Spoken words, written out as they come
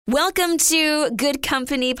Welcome to Good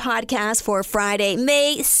Company podcast for Friday,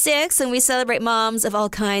 May 6th, and we celebrate moms of all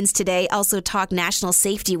kinds today. Also talk National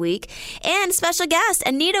Safety Week and special guest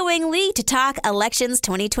Anita Wing Lee to talk elections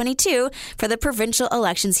 2022 for the provincial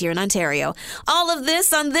elections here in Ontario. All of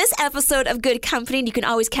this on this episode of Good Company, and you can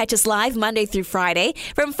always catch us live Monday through Friday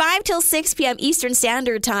from 5 till 6 p.m. Eastern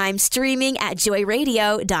Standard Time, streaming at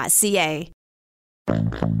joyradio.ca.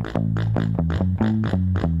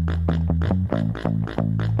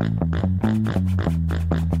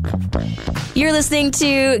 You're listening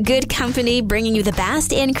to Good Company, bringing you the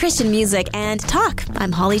best in Christian music and talk.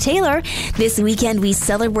 I'm Holly Taylor. This weekend, we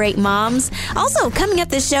celebrate moms. Also, coming up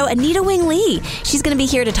this show, Anita Wing Lee. She's going to be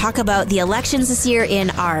here to talk about the elections this year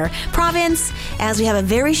in our province, as we have a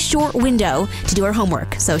very short window to do our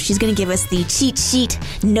homework. So she's going to give us the cheat sheet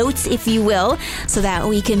notes, if you will, so that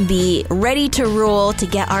we can be ready to roll to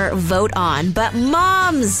get our vote on. But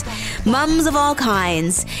moms of all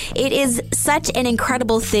kinds, it is such an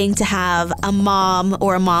incredible thing to have a mom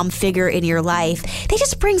or a mom figure in your life. They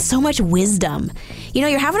just bring so much wisdom. You know,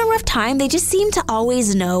 you're having a rough time, they just seem to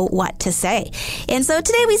always know what to say. And so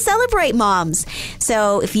today we celebrate moms.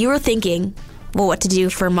 So if you were thinking, well, what to do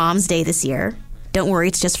for Mom's Day this year, don't worry,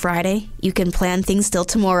 it's just Friday. You can plan things till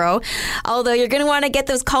tomorrow. Although you're going to want to get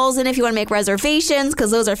those calls in if you want to make reservations,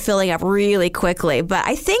 because those are filling up really quickly. But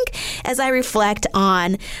I think as I reflect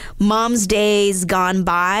on Mom's Days gone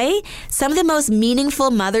by, some of the most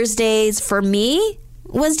meaningful Mother's Days for me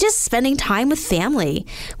was just spending time with family,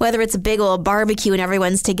 whether it's a big old barbecue and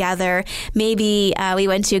everyone's together. Maybe we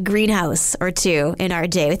went to a greenhouse or two in our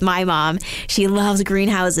day with my mom. She loves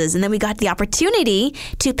greenhouses. And then we got the opportunity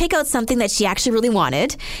to pick out something that she actually really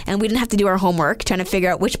wanted. And we didn't have to do our homework trying to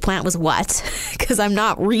figure out which plant was what, because I'm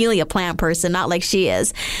not really a plant person, not like she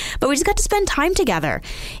is. But we just got to spend time together.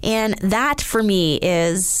 And that, for me,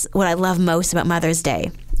 is what I love most about Mother's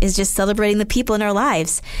Day, is just celebrating the people in our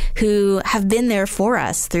lives who have been there for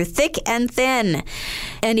us through thick and thin.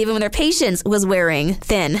 And even when their patience was wearing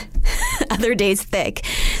thin, other days thick,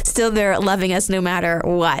 still they're loving us no matter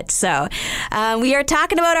what. So we are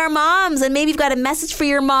talking about our moms, and maybe you've got a message for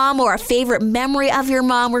your mom or a favorite memory of your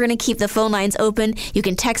mom. We're going to keep the phone lines open. You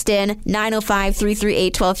can text in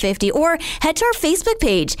 905-338-1250 or head to our Facebook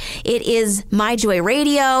page. It is My Joy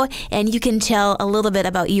Radio, and you can tell a little bit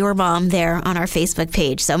about your mom there on our Facebook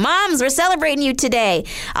page. So moms, we're celebrating you today.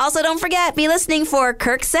 Also, don't forget, be listening for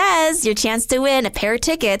Kirk Says, your chance to win a pair of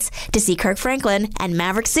tickets to see Kirk Franklin and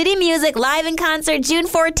Maverick City Music live in concert June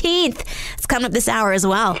 14th. It's coming up this hour as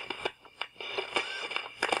well.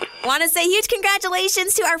 Want to say huge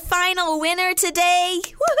congratulations to our final winner today.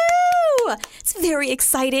 Woohoo! It's very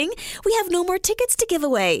exciting. We have no more tickets to give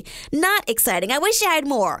away. Not exciting. I wish I had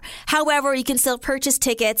more. However, you can still purchase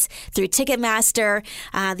tickets through Ticketmaster.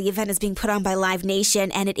 The event is being put on by Live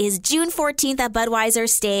Nation, and it is June 14th at Budweiser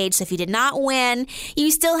Stage. So if you did not win,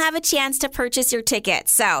 you still have a chance to purchase your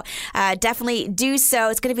tickets. So definitely do so.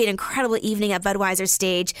 It's going to be an incredible evening at Budweiser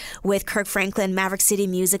Stage with Kirk Franklin, Maverick City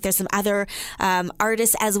Music. There's some other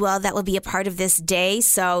artists as well that will be a part of this day.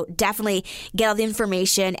 So definitely get all the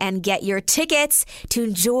information and get your tickets to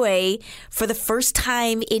enjoy, for the first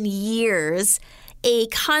time in years, a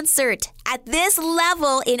concert at this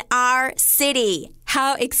level in our city.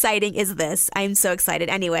 How exciting is this? I'm so excited.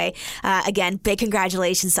 Anyway, again, big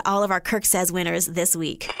congratulations to all of our Kirk Says winners this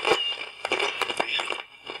week.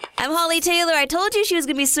 I'm Holly Taylor. I told you she was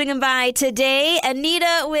going to be swinging by today.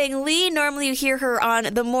 Anita Wing Lee. Normally you hear her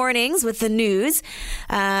on the mornings with the news.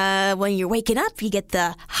 When you're waking up, you get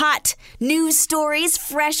the hot news stories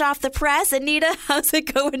fresh off the press. Anita, how's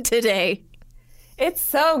it going today? It's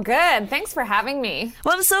so good. Thanks for having me.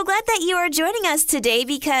 Well, I'm so glad that you are joining us today,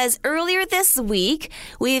 because earlier this week,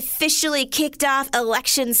 we officially kicked off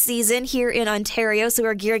election season here in Ontario. So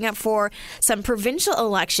we're gearing up for some provincial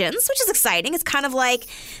elections, which is exciting. It's kind of like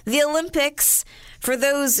the Olympics for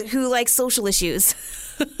those who like social issues.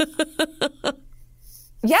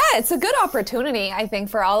 Yeah, it's a good opportunity, I think,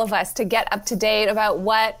 for all of us to get up to date about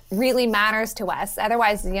what really matters to us.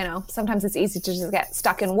 Otherwise, sometimes it's easy to just get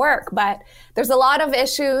stuck in work. But there's a lot of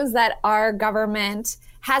issues that our government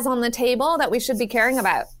has on the table that we should be caring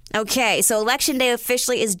about. Okay, so Election Day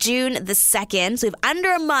officially is June the 2nd. So we have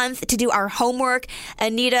under a month to do our homework.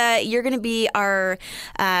 Anita, you're going to be our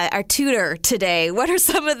tutor today. What are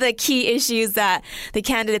some of the key issues that the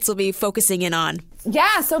candidates will be focusing in on?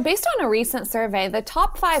 Yeah, so based on a recent survey, the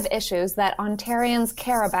top 5 issues that Ontarians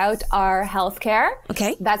care about are healthcare.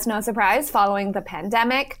 Okay. That's no surprise following the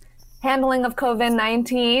pandemic, handling of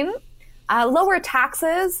COVID-19, lower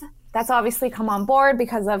taxes. That's obviously come on board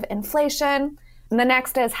because of inflation. And the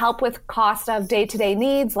next is help with cost of day-to-day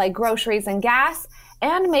needs like groceries and gas,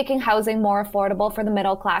 and making housing more affordable for the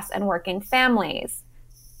middle class and working families.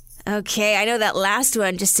 Okay, I know that last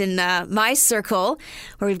one, just in my circle,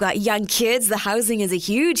 where we've got young kids, the housing is a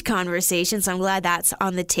huge conversation, so I'm glad that's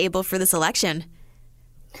on the table for this election.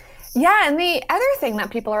 Yeah, and the other thing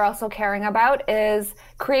that people are also caring about is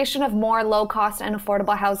creation of more low-cost and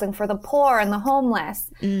affordable housing for the poor and the homeless,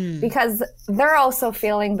 because they're also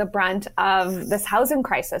feeling the brunt of this housing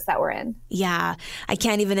crisis that we're in. Yeah, I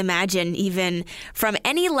can't even imagine, even from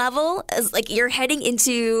any level, as like you're heading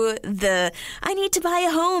into the I need to buy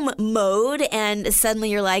a home mode, and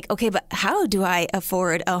suddenly you're like, okay, but how do I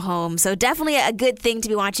afford a home? So definitely a good thing to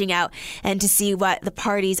be watching out and to see what the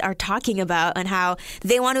parties are talking about and how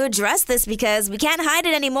they want to address this, because we can't hide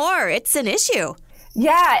it anymore. It's an issue.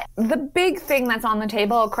 Yeah, the big thing that's on the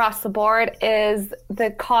table across the board is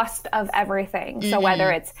the cost of everything. So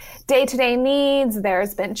whether it's day-to-day needs,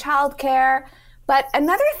 there's been childcare. But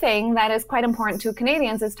another thing that is quite important to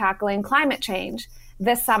Canadians is tackling climate change.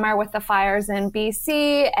 This summer with the fires in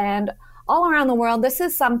BC and all around the world, this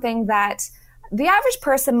is something that the average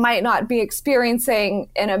person might not be experiencing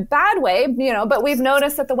in a bad way, but we've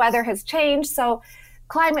noticed that the weather has changed. So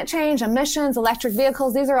climate change, emissions, electric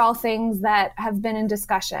vehicles, these are all things that have been in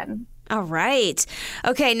discussion. All right.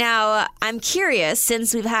 Okay, now I'm curious,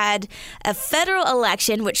 since we've had a federal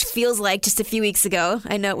election, which feels like just a few weeks ago.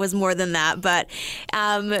 I know it was more than that, but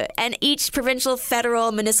and each provincial,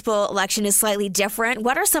 federal, municipal election is slightly different.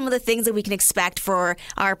 What are some of the things that we can expect for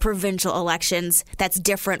our provincial elections that's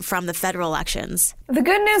different from the federal elections? The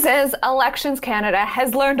good news is Elections Canada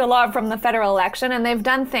has learned a lot from the federal election, and they've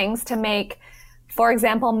done things to make, for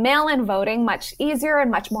example, mail-in voting much easier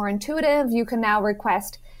and much more intuitive. You can now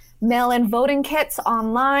request mail-in voting kits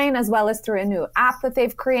online, as well as through a new app that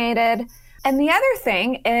they've created. And the other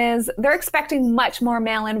thing is they're expecting much more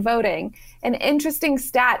mail-in voting. An interesting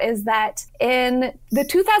stat is that in the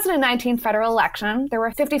 2019 federal election, there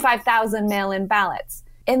were 55,000 mail-in ballots.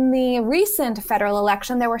 In the recent federal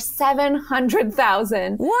election, there were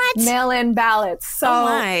 700,000 mail-in ballots.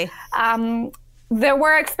 So,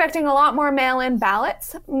 we're expecting a lot more mail-in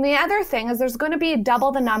ballots. And the other thing is there's going to be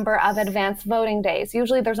double the number of advanced voting days.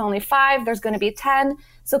 Usually there's only 5, there's going to be 10.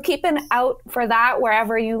 So keep an out for that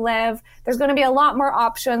wherever you live. There's going to be a lot more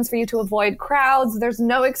options for you to avoid crowds. There's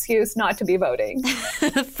no excuse not to be voting.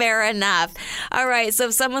 Fair enough. All right. So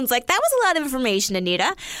if someone's like, that was a lot of information,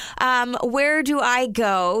 Anita. Where do I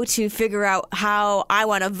go to figure out how I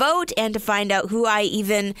want to vote and to find out who I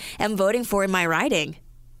even am voting for in my riding?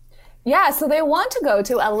 Yeah, so they want to go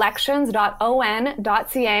to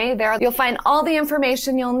elections.on.ca. There you'll find all the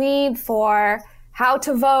information you'll need for how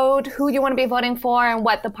to vote, who you want to be voting for, and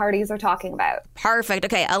what the parties are talking about. Perfect.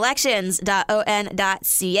 Okay,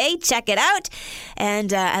 elections.on.ca. Check it out.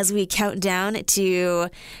 And as we count down to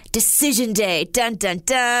Decision Day, dun, dun,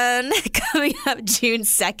 dun, coming up June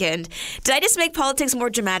 2nd. Did I just make politics more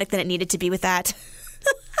dramatic than it needed to be with that?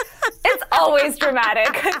 It's always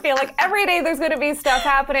dramatic. I feel like every day there's going to be stuff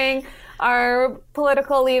happening. Our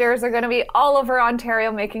political leaders are going to be all over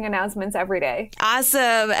Ontario making announcements every day.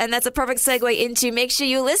 Awesome. And that's a perfect segue into make sure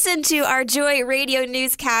you listen to our Joy Radio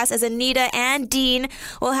newscast, as Anita and Dean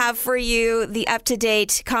will have for you the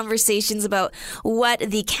up-to-date conversations about what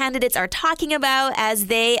the candidates are talking about as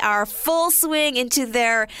they are full swing into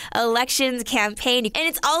their elections campaign. And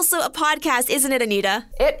it's also a podcast, isn't it, Anita?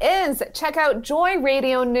 It is. Check out Joy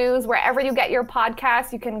Radio News wherever you get your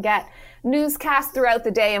podcasts. You can get newscasts throughout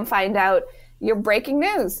the day and find out your breaking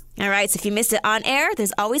news. All right, so if you missed it on air,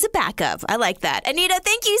 there's always a backup. I like that. Anita,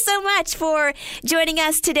 thank you so much for joining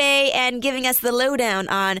us today and giving us the lowdown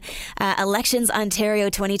on Elections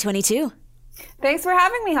Ontario 2022. Thanks for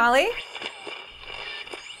having me, Holly.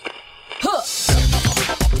 Huh.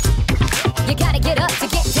 You gotta get up to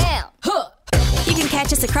get down. Huh. You can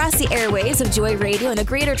catch us across the airwaves of Joy Radio in the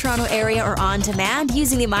Greater Toronto Area or on demand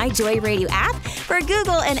using the My Joy Radio app for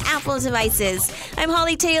Google and Apple devices. I'm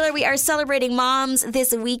Holly Taylor. We are celebrating moms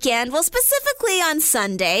this weekend. Well, specifically on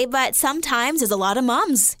Sunday, but sometimes there's a lot of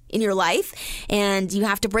moms in your life and you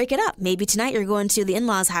have to break it up. Maybe tonight you're going to the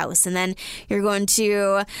in-laws' house and then you're going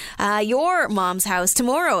to your mom's house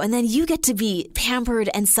tomorrow, and then you get to be pampered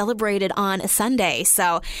and celebrated on a Sunday.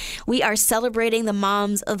 So we are celebrating the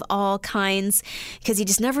moms of all kinds, because you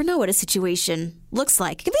just never know what a situation looks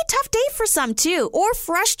like. It can be a tough day for some too, or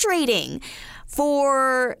frustrating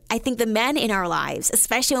for, I think, the men in our lives,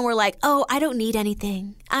 especially when we're like, oh, I don't need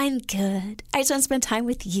anything. I'm good. I just want to spend time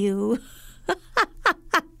with you.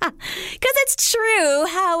 Because it's true.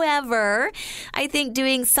 However, I think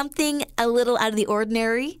doing something a little out of the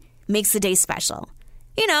ordinary makes the day special.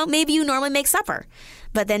 You know, maybe you normally make supper,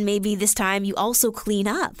 but then maybe this time you also clean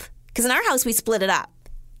up. Because in our house, we split it up.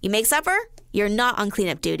 You make supper, you're not on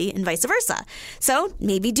cleanup duty, and vice versa. So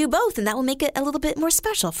maybe do both, and that will make it a little bit more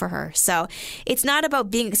special for her. So it's not about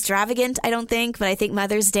being extravagant, I don't think, but I think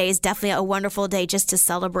Mother's Day is definitely a wonderful day just to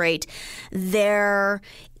celebrate their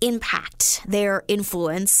impact, their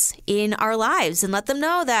influence in our lives, and let them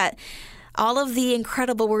know that all of the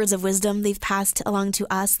incredible words of wisdom they've passed along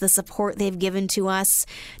to us, the support they've given to us,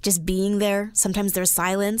 just being there, sometimes their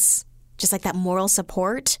silence, just like that moral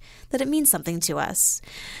support, that it means something to us.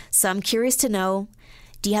 So I'm curious to know,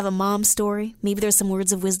 do you have a mom story? Maybe there's some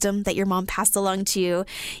words of wisdom that your mom passed along to you.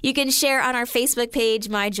 You can share on our Facebook page,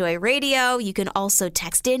 My Joy Radio. You can also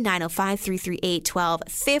text in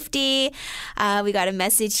 905-338-1250. We got a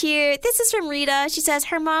message here. This is from Rita. She says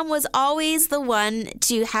her mom was always the one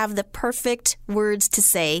to have the perfect words to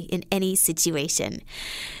say in any situation.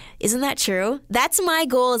 Isn't that true? That's my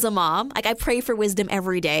goal as a mom. Like, I pray for wisdom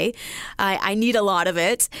every day. I need a lot of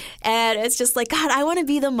it. And it's just like, God, I want to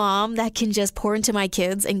be the mom that can just pour into my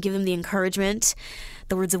kids and give them the encouragement,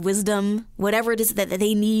 the words of wisdom, whatever it is that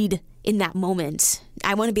they need in that moment.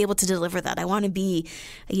 I want to be able to deliver that. I want to be,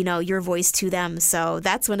 your voice to them. So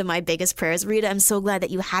that's one of my biggest prayers. Rita, I'm so glad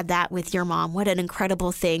that you had that with your mom. What an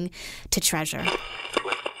incredible thing to treasure.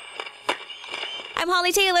 I'm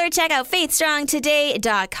Holly Taylor. Check out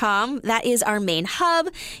faithstrongtoday.com. That is our main hub.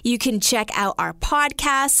 You can check out our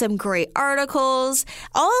podcast, some great articles.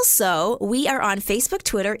 Also, we are on Facebook,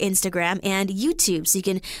 Twitter, Instagram, and YouTube. So you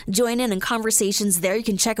can join in conversations there. You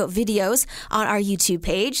can check out videos on our YouTube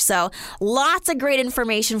page. So lots of great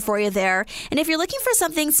information for you there. And if you're looking for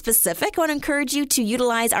something specific, I want to encourage you to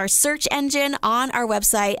utilize our search engine on our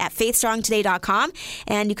website at faithstrongtoday.com.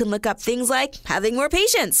 And you can look up things like having more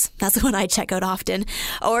patience. That's the one I check out often.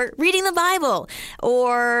 Or reading the Bible,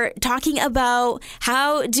 or talking about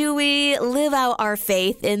how do we live out our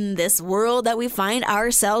faith in this world that we find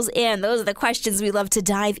ourselves in. Those are the questions we love to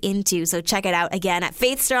dive into. So check it out again at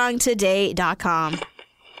faithstrongtoday.com.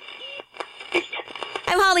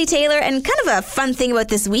 I'm Holly Taylor, and kind of a fun thing about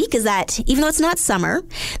this week is that even though it's not summer,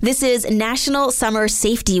 this is National Summer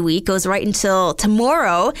Safety Week, goes right until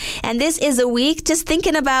tomorrow, and this is a week just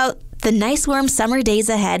thinking about the nice warm summer days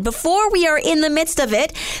ahead before we are in the midst of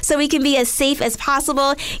it, so we can be as safe as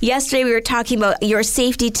possible. Yesterday we were talking about your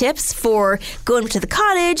safety tips for going to the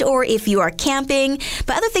cottage or if you are camping,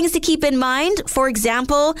 but other things to keep in mind, for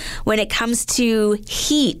example, when it comes to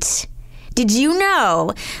heat. Did you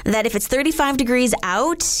know that if it's 35 degrees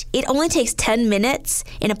out, it only takes 10 minutes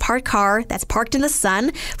in a parked car that's parked in the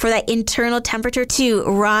sun for that internal temperature to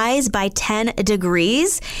rise by 10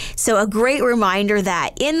 degrees? So a great reminder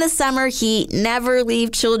that in the summer heat, never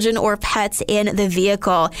leave children or pets in the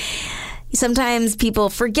vehicle. Sometimes people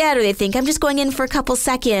forget, or they think, I'm just going in for a couple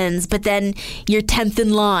seconds, but then you're 10th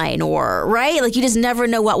in line, or, right? Like, you just never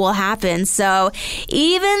know what will happen. So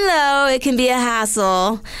even though it can be a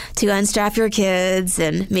hassle to unstrap your kids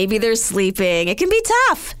and maybe they're sleeping, it can be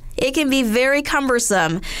tough. It can be very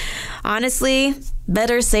cumbersome. Honestly,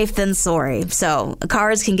 better safe than sorry. So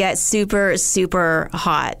cars can get super, super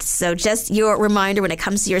hot. So just your reminder when it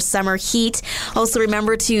comes to your summer heat. Also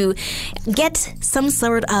remember to get some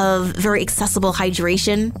sort of very accessible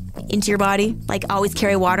hydration into your body. Like, always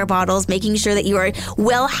carry water bottles, making sure that you are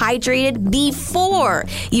well hydrated before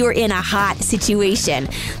you are in a hot situation.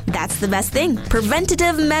 That's the best thing.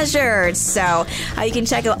 Preventative measures. So you can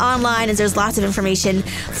check out online, as there's lots of information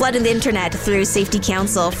flooding the internet through Safety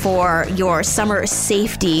Council for your summer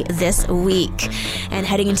safety this week. And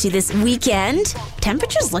heading into this weekend,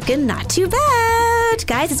 temperature's looking not too bad.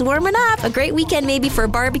 Guys, it's warming up. A great weekend maybe for a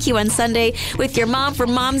barbecue on Sunday with your mom for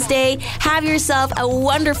Mom's Day. Have yourself a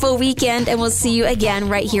wonderful weekend, and we'll see you again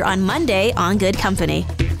right here on Monday on Good Company.